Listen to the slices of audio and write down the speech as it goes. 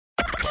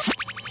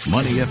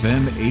Money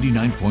FM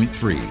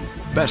 89.3.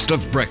 Best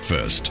of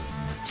breakfast.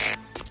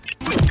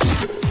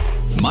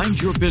 Mind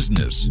your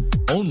business.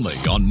 Only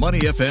on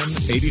Money FM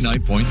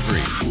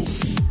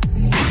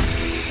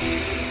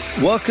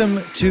 89.3.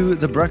 Welcome to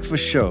The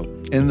Breakfast Show.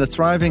 In the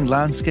thriving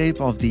landscape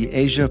of the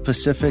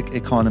Asia-Pacific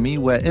economy,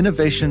 where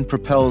innovation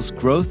propels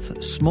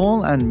growth,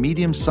 small and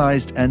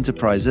medium-sized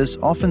enterprises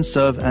often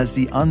serve as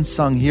the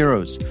unsung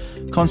heroes,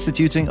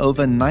 constituting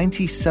over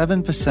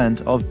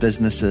 97% of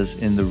businesses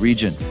in the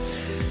region.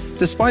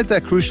 Despite their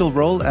crucial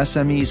role,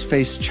 SMEs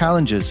face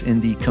challenges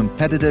in the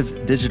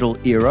competitive digital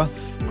era,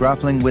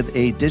 grappling with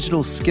a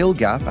digital skill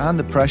gap and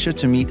the pressure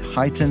to meet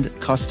heightened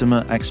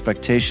customer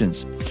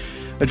expectations.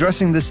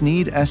 Addressing this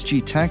need,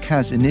 SGTech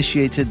has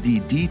initiated the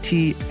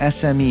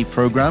DT-SME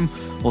program,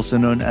 also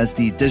known as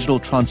the Digital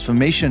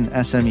Transformation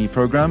SME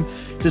program,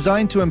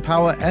 designed to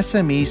empower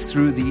SMEs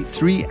through the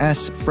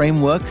 3S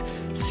framework,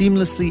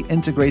 seamlessly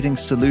integrating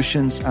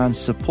solutions and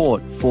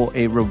support for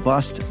a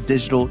robust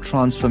digital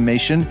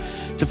transformation.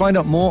 To find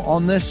out more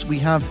on this, we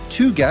have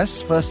two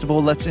guests. First of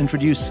all, let's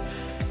introduce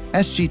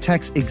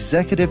SGTech's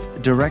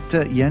Executive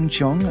Director, Yen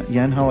Cheong.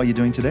 Yen, how are you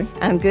doing today?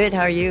 I'm good.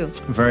 How are you?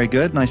 Very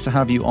good. Nice to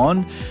have you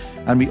on.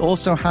 And we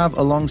also have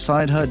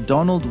alongside her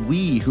Donald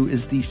Wee, who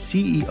is the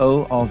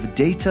CEO of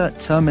Data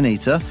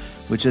Terminator,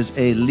 which is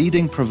a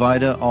leading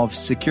provider of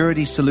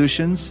security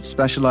solutions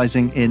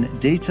specializing in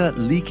data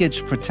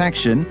leakage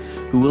protection,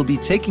 who will be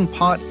taking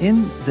part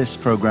in this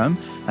program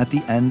at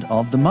the end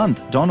of the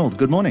month. Donald,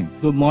 good morning.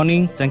 Good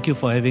morning. Thank you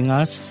for having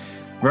us.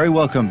 Very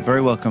welcome,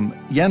 very welcome.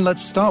 Yen,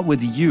 let's start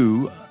with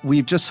you.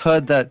 We've just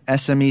heard that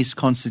SMEs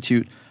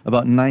constitute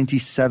about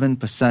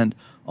 97%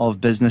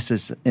 of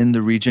businesses in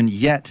the region,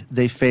 yet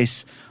they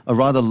face a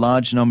rather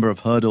large number of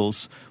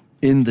hurdles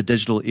in the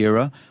digital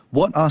era.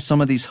 What are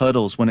some of these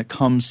hurdles when it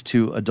comes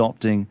to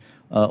adopting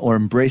or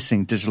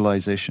embracing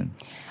digitalization?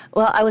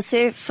 Well, I would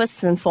say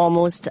first and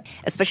foremost,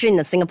 especially in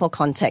the Singapore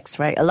context,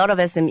 right? A lot of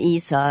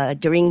SMEs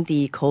during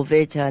the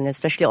COVID and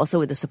especially also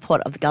with the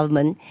support of the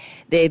government,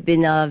 they've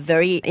been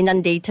very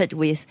inundated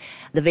with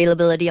the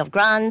availability of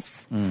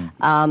grants.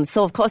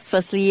 So, of course,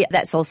 firstly,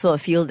 that's also a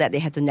field that they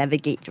have to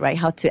navigate, right?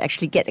 How to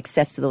actually get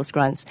access to those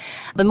grants.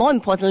 But more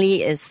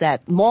importantly is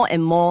that more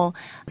and more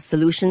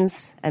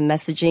solutions and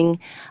messaging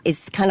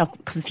is kind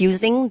of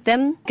confusing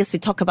them because we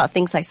talk about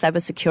things like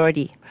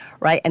cybersecurity,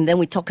 right? And then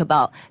we talk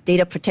about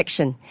data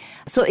protection.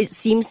 So it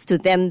seems to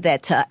them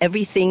that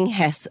everything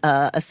has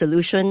a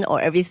solution or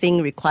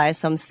everything requires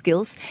some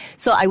skills.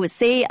 So I would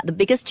say the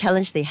biggest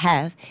challenge they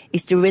have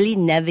is to really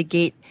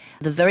navigate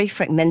the very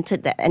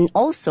fragmented and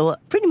also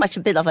pretty much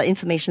a bit of an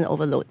information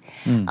overload.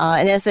 And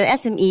as an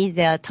SME,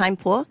 they are time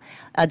poor.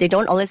 They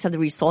don't always have the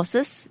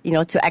resources,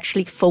 to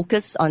actually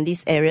focus on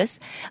these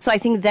areas. So I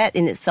think that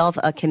in itself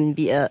can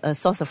be a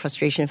source of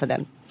frustration for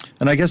them.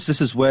 And I guess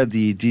this is where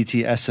the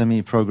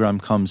DT-SME program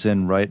comes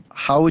in, right?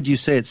 How would you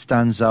say it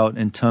stands out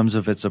in terms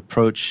of its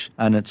approach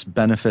and its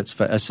benefits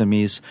for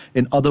SMEs?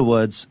 In other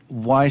words,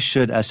 why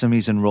should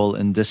SMEs enroll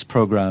in this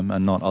program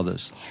and not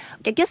others?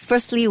 I guess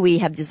firstly, we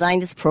have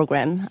designed this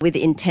program with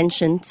the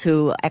intention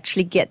to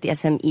actually get the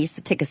SMEs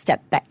to take a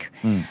step back,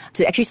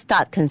 to actually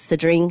start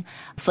considering,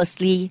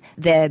 firstly,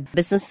 their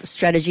business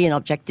strategy and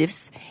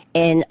objectives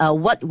and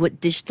what would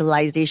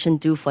digitalization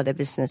do for their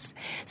business.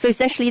 So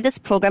essentially, this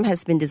program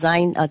has been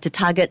designed to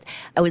target,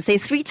 I would say,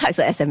 three types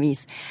of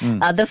SMEs.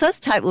 The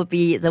first type would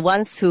be the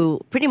ones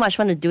who pretty much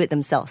want to do it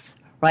themselves.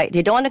 Right?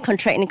 They don't want to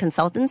contract any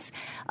consultants.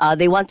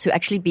 They want to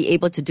actually be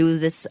able to do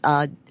this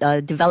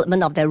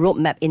development of their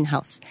roadmap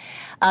in-house.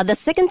 The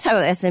second type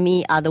of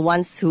SME are the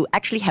ones who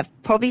actually have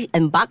probably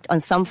embarked on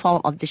some form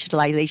of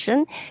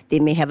digitalization. They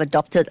may have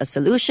adopted a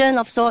solution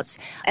of sorts,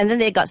 and then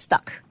they got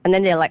stuck. And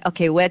then they're like,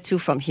 okay, where to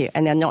from here?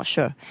 And they're not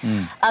sure.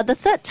 The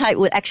third type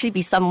would actually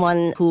be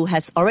someone who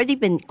has already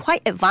been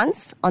quite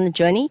advanced on the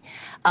journey,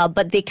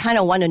 but they kind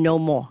of want to know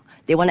more.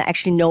 They want to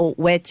actually know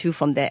where to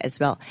from there as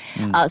well.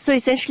 So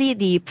essentially,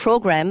 the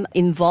program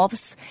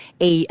involves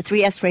a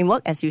 3S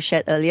framework, as you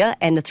shared earlier,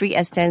 and the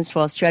 3S stands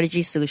for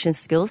Strategy, Solution,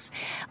 Skills.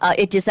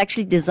 It is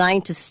actually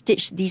designed to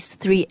stitch these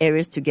three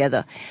areas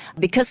together.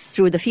 Because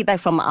through the feedback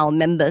from our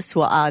members,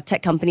 who are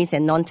tech companies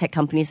and non-tech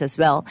companies as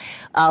well,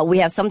 we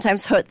have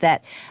sometimes heard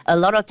that a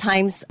lot of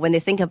times when they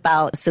think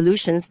about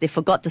solutions, they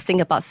forgot to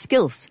think about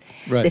skills.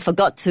 Right. They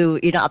forgot to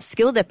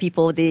upskill their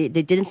people. They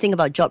didn't think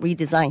about job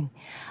redesign.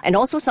 And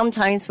also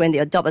sometimes when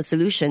they adopt a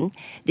solution,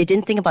 they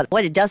didn't think about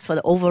what it does for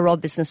the overall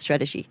business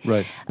strategy.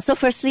 Right. So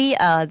firstly,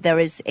 there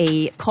is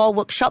a core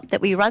workshop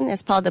that we run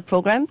as part of the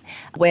program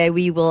where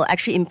we will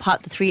actually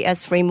impart the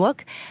 3S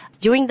framework.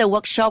 During the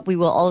workshop, we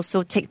will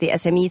also take the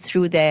SME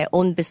through their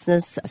own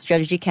business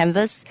strategy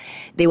canvas.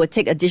 They will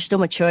take a digital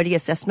maturity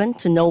assessment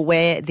to know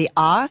where they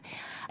are.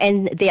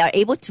 And they are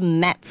able to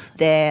map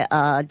their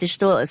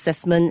digital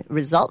assessment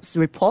results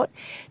report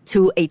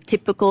to a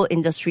typical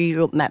industry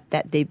roadmap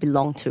that they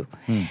belong to.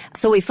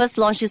 So we first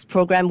launched this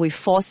program with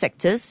 4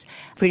 sectors,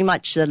 pretty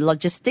much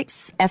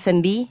logistics,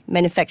 F&B,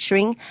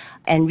 manufacturing,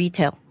 and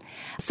retail.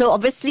 So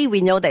obviously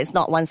we know that it's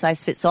not one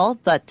size fits all,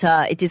 but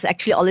it is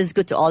actually always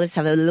good to always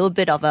have a little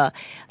bit of a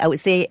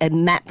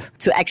map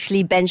to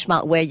actually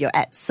benchmark where you're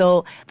at.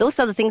 So those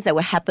are the things that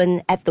will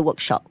happen at the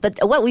workshop. But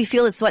what we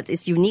feel is what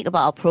is unique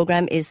about our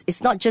program is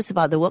it's not just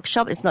about the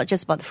workshop, it's not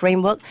just about the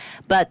framework,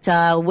 but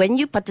when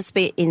you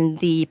participate in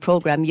the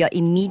program, you're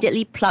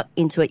immediately plugged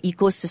into an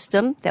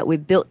ecosystem that we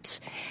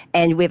built,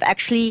 and we've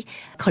actually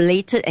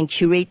collated and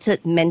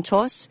curated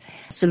mentors,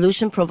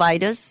 solution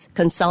providers,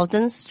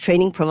 consultants,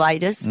 training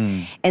providers.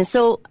 And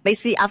so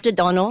basically after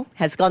Donald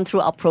has gone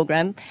through our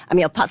program, I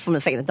mean, apart from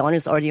the fact that Donald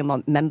is already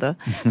a member,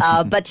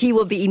 but he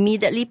will be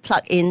immediately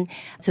plugged in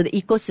to the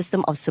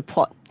ecosystem of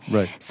support.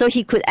 Right. So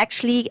he could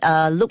actually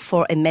look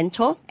for a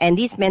mentor, and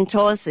these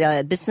mentors,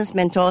 business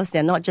mentors,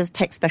 they're not just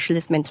tech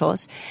specialist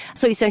mentors.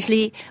 So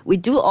essentially, we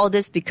do all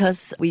this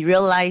because we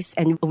realize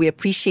and we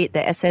appreciate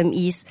that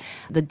SMEs,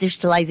 the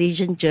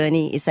digitalization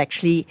journey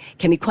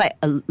can be quite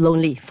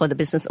lonely for the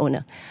business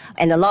owner.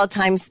 And a lot of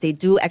times they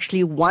do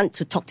actually want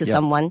to talk to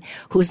someone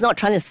who's not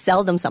trying to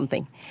sell them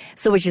something.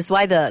 So which is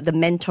why the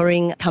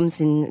mentoring comes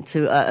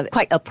into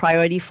quite a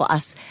priority for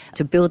us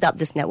to build up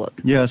this network.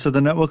 Yeah, so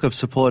the network of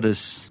support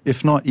is,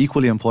 if not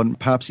equally important,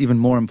 perhaps even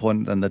more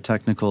important than the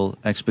technical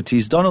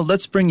expertise. Donald,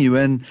 let's bring you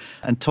in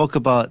and talk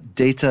about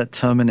Data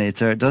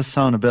Terminator. It does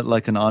sound a bit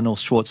like an Arnold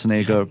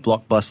Schwarzenegger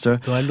blockbuster.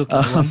 Do I look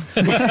like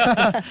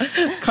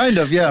one? Kind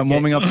of, yeah, I'm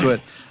warming up to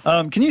it.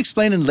 Can you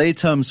explain in lay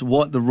terms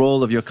what the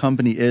role of your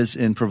company is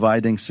in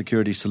providing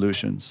security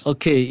solutions?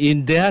 Okay,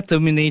 in Data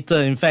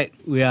Terminator, in fact,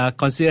 we are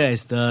considered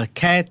as the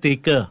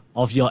caretaker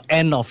of your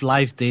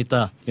end-of-life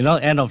data. You know,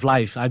 end of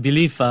life. I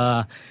believe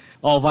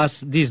all of us,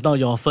 this is not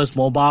your first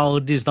mobile,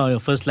 this is not your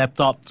first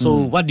laptop. So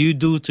what do you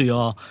do to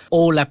your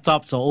old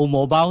laptops or old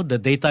mobile, the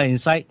data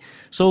inside?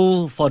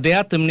 So for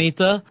Data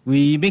Terminator,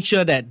 we make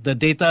sure that the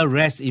data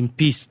rests in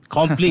peace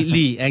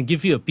completely and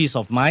give you a peace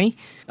of mind.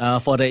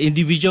 For the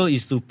individual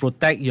is to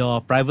protect your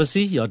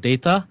privacy, your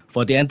data.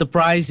 For the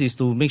enterprise is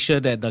to make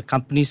sure that the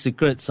company's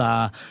secrets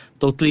are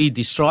totally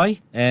destroyed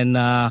and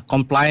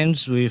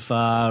compliance with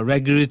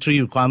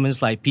regulatory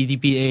requirements like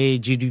PDPA,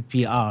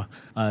 GDPR,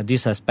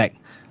 this aspect.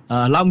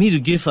 Allow me to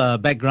give a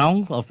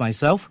background of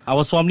myself. I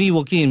was formerly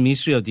working in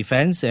Ministry of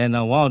Defense, and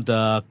one of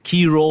the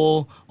key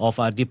role of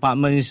our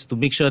department is to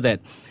make sure that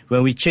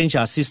when we change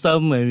our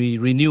system, when we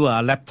renew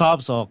our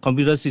laptops or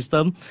computer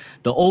system,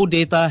 the old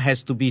data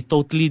has to be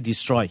totally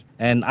destroyed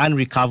and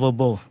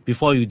unrecoverable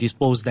before you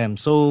dispose them.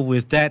 So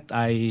with that,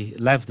 I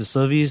left the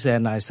service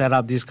and I set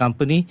up this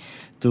company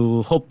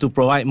to hope to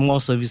provide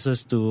more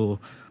services to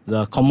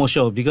the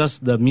commercial, because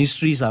the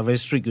ministries are very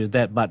strict with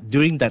that. But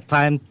during that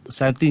time,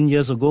 17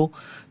 years ago,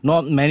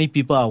 not many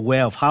people are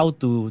aware of how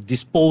to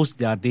dispose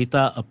their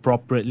data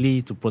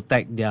appropriately to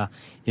protect their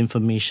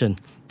information.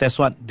 That's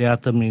what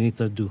Data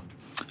Terminator do.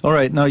 All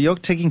right. Now, you're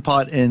taking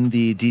part in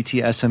the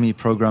DT-SME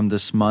program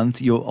this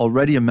month. You're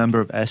already a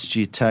member of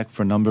SGTech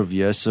for a number of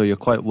years, so you're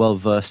quite well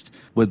versed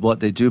with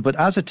what they do. But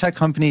as a tech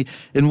company,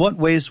 in what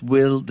ways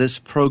will this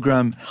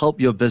program help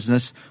your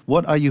business?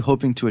 What are you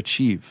hoping to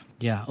achieve?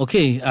 Yeah,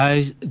 okay.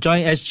 I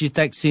joined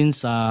SGTech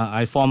since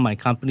I formed my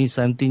company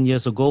 17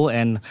 years ago,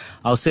 and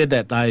I'll say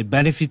that I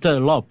benefited a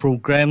lot of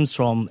programs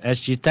from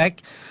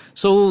SGTech.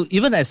 So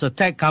even as a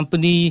tech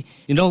company,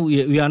 you know,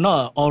 we are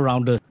not an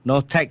all-rounder.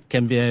 No, tech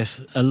can be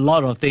a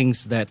lot of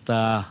things that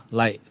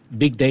like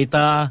big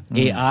data,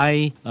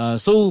 AI.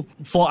 So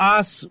for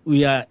us,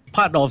 we are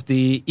part of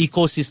the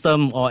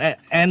ecosystem or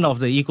end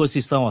of the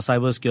ecosystem of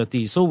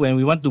cybersecurity. So when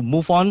we want to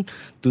move on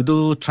to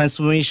do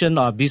transformation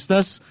of our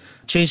business,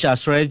 change our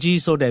strategy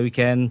so that we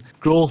can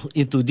grow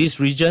into this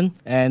region.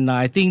 And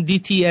I think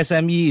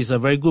DT-SME is a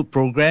very good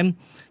program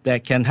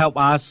that can help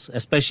us,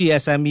 especially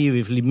SME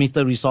with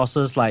limited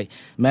resources like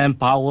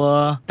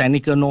manpower,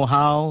 technical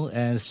know-how,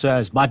 and as well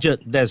as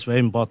budget. That's very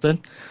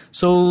important.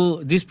 So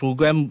this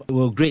program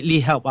will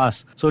greatly help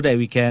us so that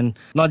we can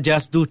not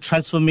just do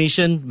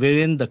transformation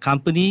within the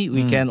company,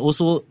 we can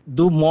also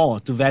do more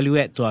to value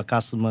add to our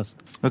customers.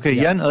 Okay,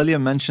 Yan earlier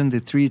mentioned the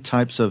three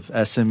types of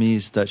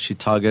SMEs that she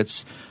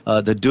targets.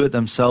 The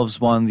do-it-themselves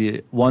one,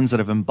 the ones that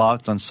have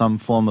embarked on some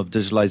form of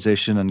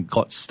digitalization and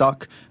got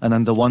stuck, and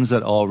then the ones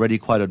that are already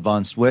quite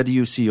advanced. Where do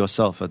you see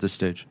yourself at this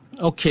stage?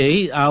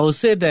 Okay, I will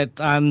say that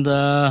I'm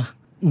the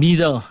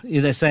middle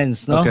in a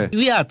sense. No? Okay.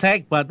 We are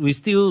tech, but we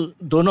still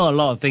don't know a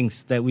lot of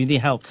things that we need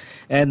help.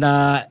 And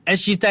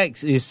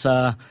SGTech is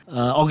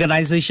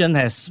organization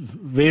has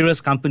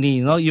various companies.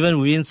 You know, even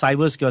within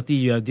cybersecurity,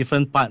 you have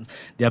different parts.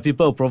 There are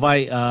people who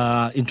provide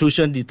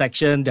intrusion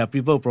detection. There are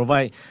people who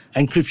provide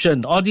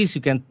encryption. All these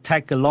you can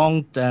tag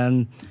along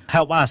and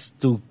help us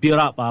to build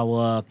up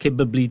our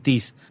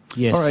capabilities.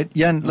 Yes. All right,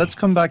 Yan, let's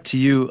come back to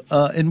you.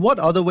 In what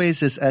other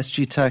ways is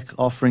SGTech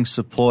offering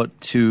support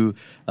to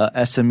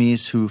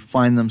SMEs who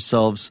find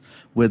themselves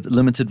with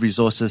limited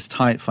resources,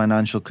 tight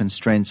financial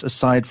constraints,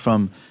 aside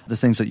from the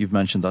things that you've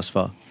mentioned thus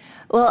far?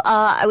 Well,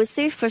 I would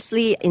say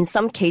firstly, in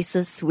some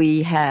cases,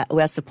 we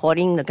are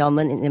supporting the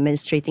government in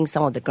administrating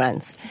some of the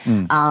grants.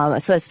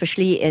 So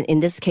especially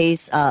in this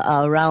case,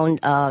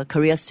 around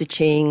career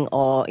switching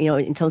or,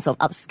 in terms of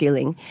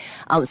upskilling.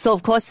 So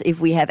of course,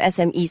 if we have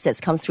SMEs that's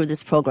come through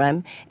this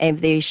program and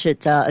if they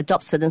should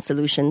adopt certain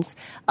solutions,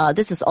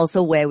 this is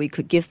also where we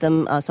could give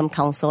them some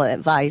counsel and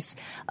advice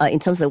in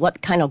terms of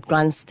what kind of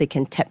grants they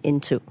can tap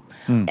into.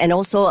 And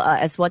also,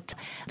 as what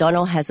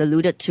Donald has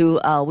alluded to,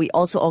 we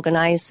also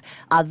organize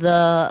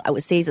other, I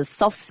would say, the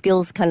soft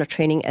skills kind of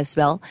training as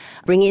well.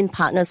 Bring in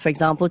partners, for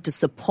example, to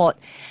support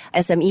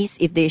SMEs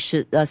if they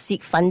should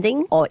seek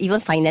funding or even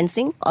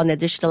financing on their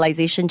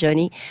digitalization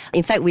journey.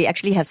 In fact, we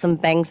actually have some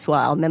banks who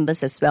are our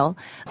members as well,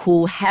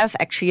 who have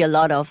actually a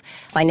lot of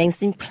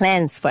financing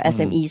plans for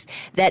SMEs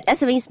that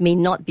SMEs may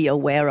not be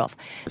aware of.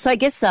 So I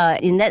guess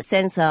in that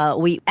sense,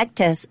 we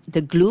act as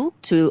the glue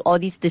to all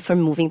these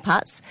different moving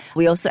parts.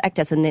 We also act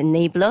as an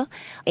enabler,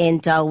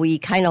 and we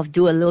kind of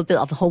do a little bit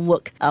of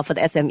homework for the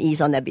SMEs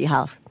on their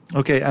behalf.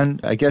 Okay, and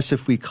I guess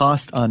if we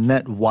cast our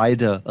net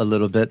wider a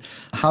little bit,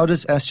 how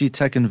does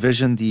SGTech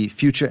envision the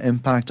future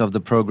impact of the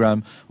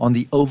program on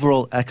the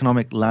overall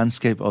economic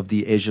landscape of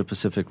the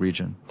Asia-Pacific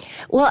region?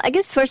 Well, I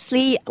guess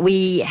firstly,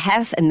 we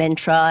have a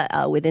mantra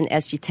within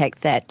SGTech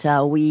that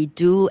we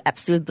do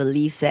absolutely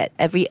believe that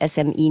every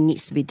SME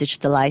needs to be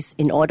digitalized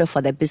in order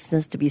for their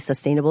business to be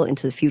sustainable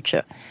into the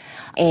future.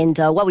 And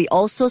what we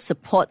also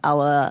support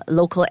our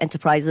local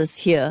enterprises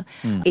here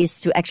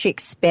is to actually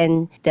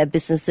expand their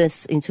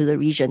businesses into the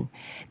region.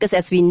 Because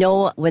as we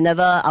know,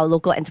 whenever our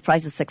local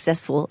enterprise is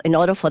successful, in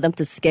order for them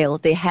to scale,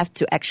 they have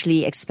to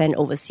actually expand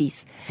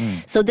overseas.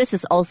 So this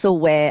is also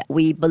where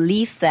we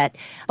believe that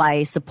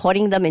by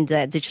supporting them in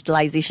the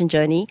digitalization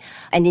journey,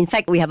 and in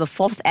fact, we have a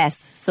fourth S.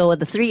 So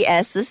the three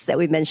S's that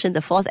we mentioned,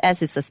 the fourth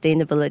S is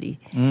sustainability.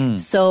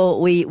 So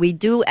we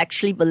do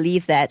actually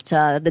believe that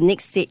the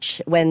next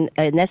stage, when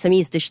an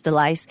SME is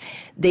digitalized,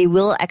 they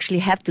will actually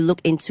have to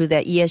look into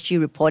their ESG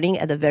reporting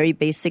at a very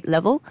basic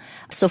level.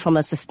 So from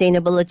a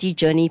sustainability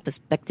journey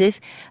perspective,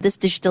 this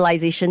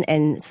digitalization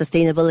and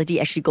sustainability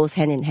actually goes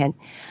hand in hand.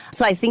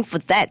 So I think for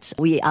that,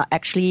 we are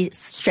actually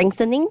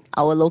strengthening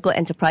our local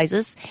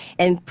enterprises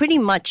and pretty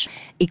much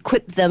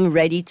equip them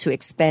ready to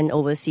expand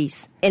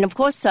overseas. And of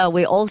course,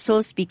 we're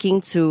also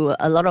speaking to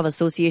a lot of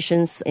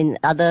associations in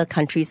other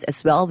countries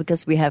as well,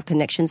 because we have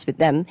connections with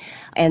them.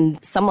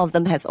 And some of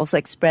them has also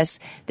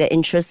expressed their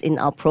interest in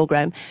our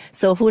program.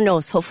 So who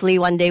knows, hopefully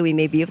one day we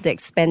may be able to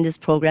expand this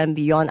program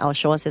beyond our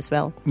shores as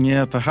well.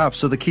 Yeah, perhaps.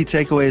 So the key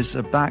takeaways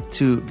are back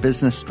to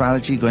business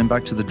strategy, going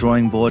back to the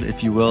drawing board,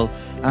 if you will,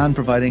 and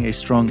providing a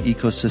strong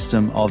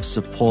ecosystem of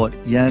support.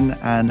 Yen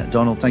and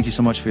Donald, thank you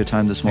so much for your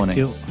time this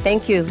morning.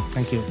 Thank you.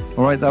 Thank you.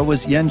 All right, that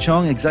was Yen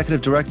Chong,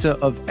 Executive Director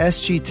of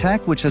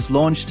SGTech, which has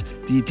launched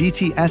the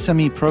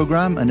DT-SME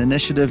program, an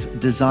initiative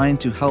designed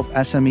to help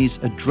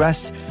SMEs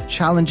address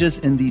challenges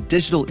in the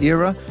digital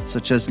era,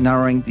 such as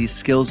narrowing the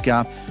skills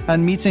gap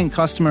and meeting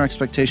customer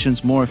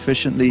expectations more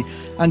efficiently.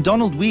 And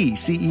Donald Wee,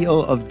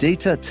 CEO of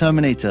Data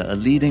Terminator, a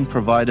leading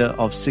provider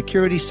of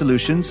security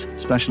solutions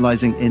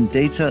specializing in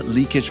data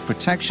leakage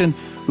protection,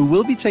 who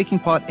will be taking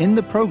part in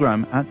the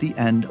program at the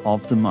end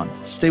of the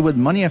month. Stay with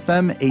Money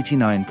FM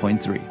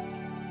 89.3.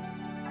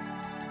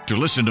 To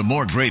listen to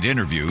more great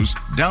interviews,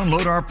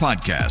 download our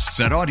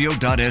podcasts at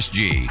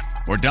audio.sg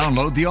or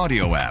download the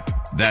audio app.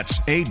 That's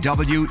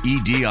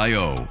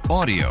AWEDIO,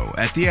 audio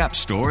at the App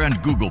Store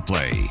and Google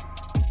Play.